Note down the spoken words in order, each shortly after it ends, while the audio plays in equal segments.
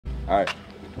All right.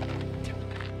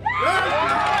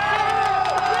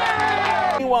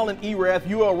 Meanwhile, in ERAF,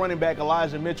 UL running back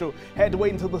Elijah Mitchell had to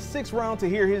wait until the 6th round to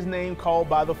hear his name called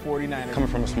by the 49ers. Coming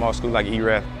from a small school like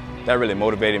ERAF, that really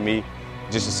motivated me.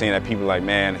 Just to seeing that people like,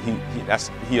 man, he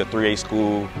a 3A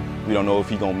school. We don't know if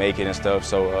he gonna make it and stuff.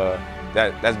 So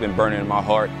that's been burning in my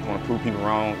heart. I want to prove people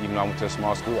wrong. Even though I went to a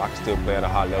small school, I can still play at a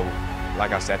high level.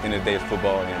 Like I said, at the end of the day, it's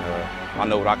football, and I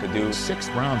know what I could do.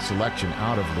 6th round selection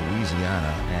out of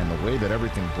Louisiana, and the way that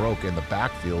everything broke in the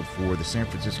backfield for the San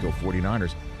Francisco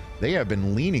 49ers, they have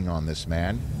been leaning on this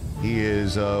man. He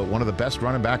is one of the best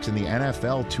running backs in the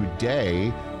NFL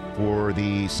today for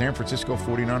the San Francisco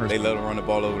 49ers. They love to run the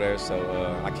ball over there,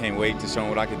 so I can't wait to show them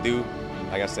what I can do.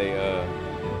 Like I say,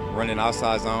 running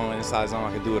outside zone, inside zone,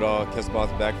 I can do it all, catch the ball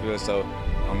to the backfield, so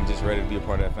I'm just ready to be a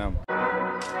part of that family.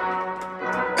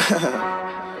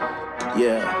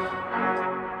 Yeah,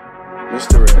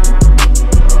 Mr. Red.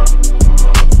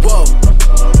 Whoa,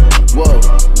 whoa,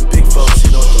 big folks,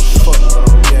 you know what the fuck?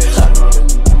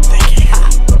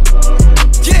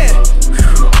 Yeah,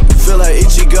 feel like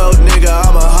Ichigo, nigga,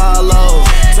 I'm a hollow.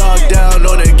 Talk down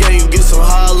on the game, get some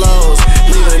hollows.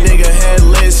 Leave a nigga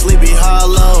headless, sleepy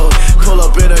hollow. Pull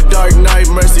up in a dark night,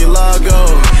 Mercy Lago.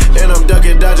 And I'm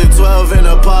ducking, dodging 12 in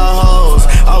the potholes.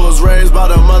 I was raised by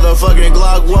the motherfucking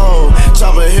Glock, whoa.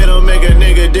 Chopper hit him, make a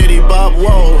nigga Diddy Bop,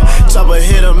 whoa. Chopper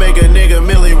hit him, make a nigga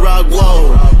Millie Rock,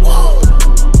 whoa.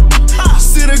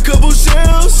 Send a couple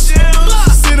shells.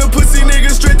 Send a pussy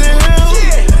nigga straight to hell.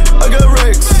 I got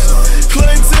Rex,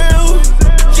 clientele.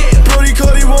 Brody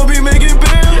Cody won't be making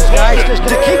bail. This guy's just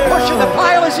gonna keep pushing the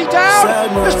pile. Is he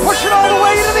down? Just push it all the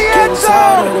way into the end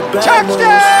zone.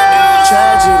 Touchdown!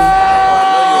 Tragedy.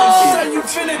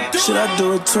 Should I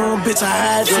do it to him? Bitch, I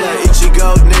had to. Like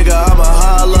Ichigo, nigga, I'm a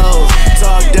hollow.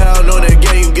 Talk down on the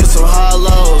game, get some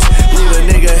hollows. Leave a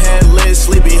nigga headless,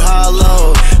 sleepy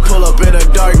hollow. Pull up in a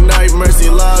dark night,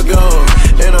 Mercy Lago.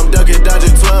 And I'm ducking,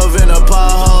 dodging 12 in the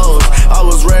potholes. I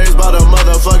was raised by the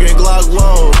motherfucking Glock,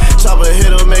 whoa. Chopper hit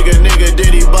him, make a nigga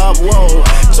Diddy Bop, whoa.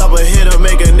 Chopper hit him,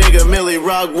 make a nigga Millie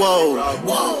Rock, whoa.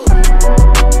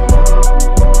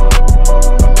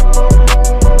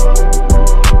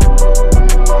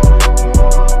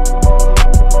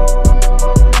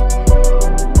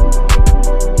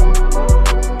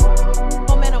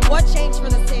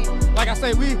 Like I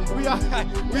say, we all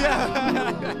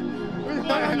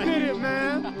did it,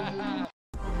 man.